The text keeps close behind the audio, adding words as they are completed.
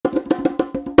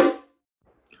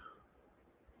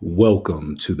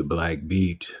Welcome to the Black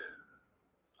Beat.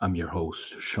 I'm your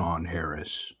host, Sean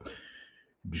Harris.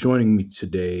 Joining me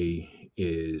today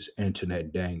is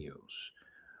Antoinette Daniels,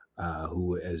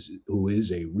 who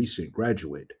is a recent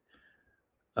graduate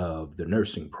of the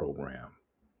nursing program.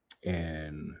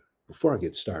 And before I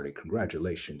get started,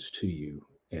 congratulations to you,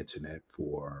 Antoinette,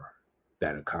 for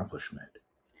that accomplishment.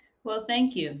 Well,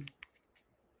 thank you.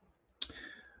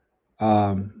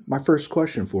 My first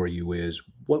question for you is,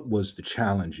 what was the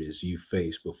challenges you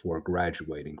faced before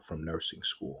graduating from nursing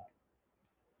school?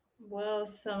 Well,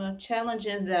 some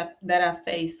challenges that I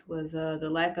faced was the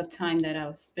lack of time that I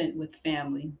was spent with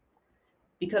family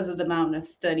because of the amount of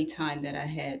study time that I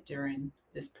had during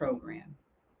this program.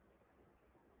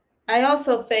 I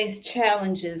also faced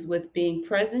challenges with being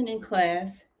present in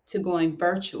class to going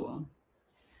virtual.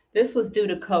 This was due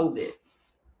to COVID.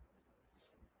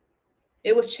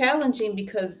 It was challenging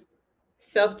because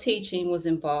self teaching was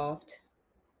involved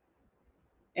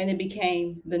and it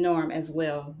became the norm as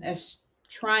well as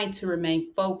trying to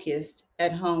remain focused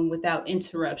at home without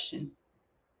interruption.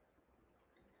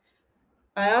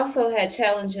 I also had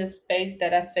challenges faced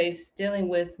that I faced dealing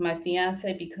with my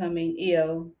fiance becoming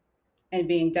ill and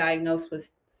being diagnosed with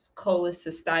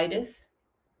cholecystitis,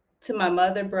 to my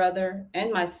mother, brother,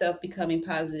 and myself becoming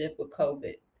positive with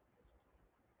COVID,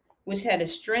 which had a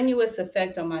strenuous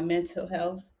effect on my mental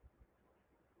health,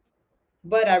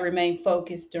 but I remained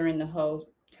focused during the whole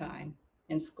time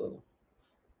in school.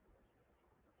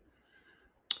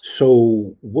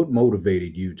 So, what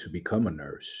motivated you to become a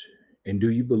nurse? And do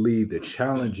you believe the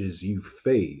challenges you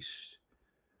faced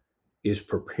is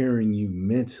preparing you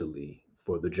mentally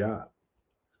for the job?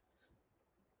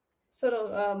 So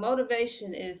the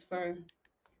motivation is for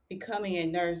becoming a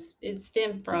nurse. It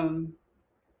stemmed from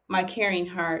my caring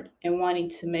heart and wanting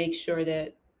to make sure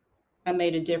that I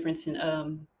made a difference in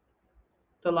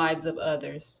the lives of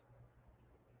others.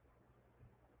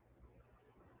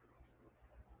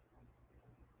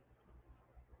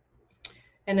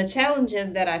 And the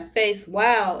challenges that I faced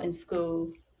while in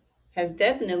school has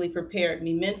definitely prepared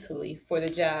me mentally for the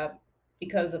job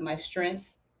because of my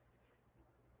strengths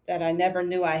that I never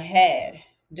knew I had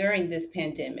during this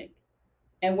pandemic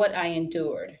and what I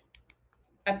endured.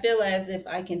 I feel as if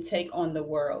I can take on the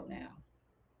world now.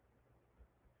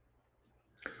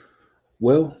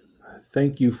 Well,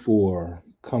 thank you for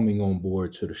coming on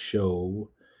board to the show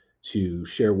to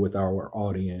share with our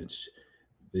audience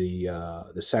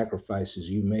the sacrifices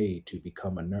you made to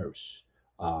become a nurse.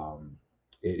 Um,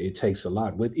 it takes a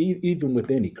lot with even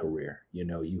with any career. You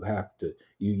know, you have to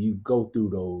you go through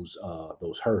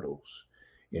those hurdles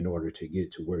in order to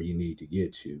get to where you need to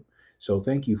get to. So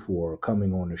thank you for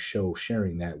coming on the show,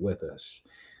 sharing that with us.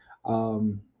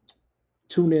 Um,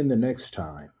 Tune in the next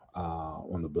time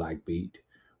on the Black Beat,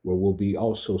 where we'll be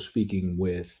also speaking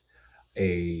with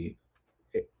a,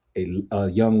 a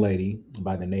young lady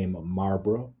by the name of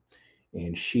Marbra,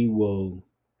 and she will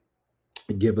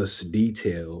give us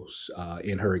details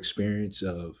in her experience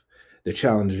of the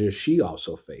challenges she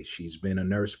also faced. She's been a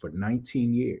nurse for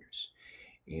 19 years,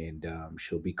 and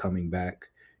she'll be coming back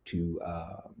to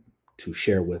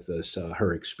share with us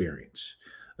her experience.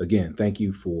 Again, thank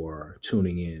you for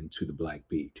tuning in to the Black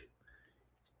Beat.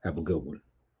 Have a good one.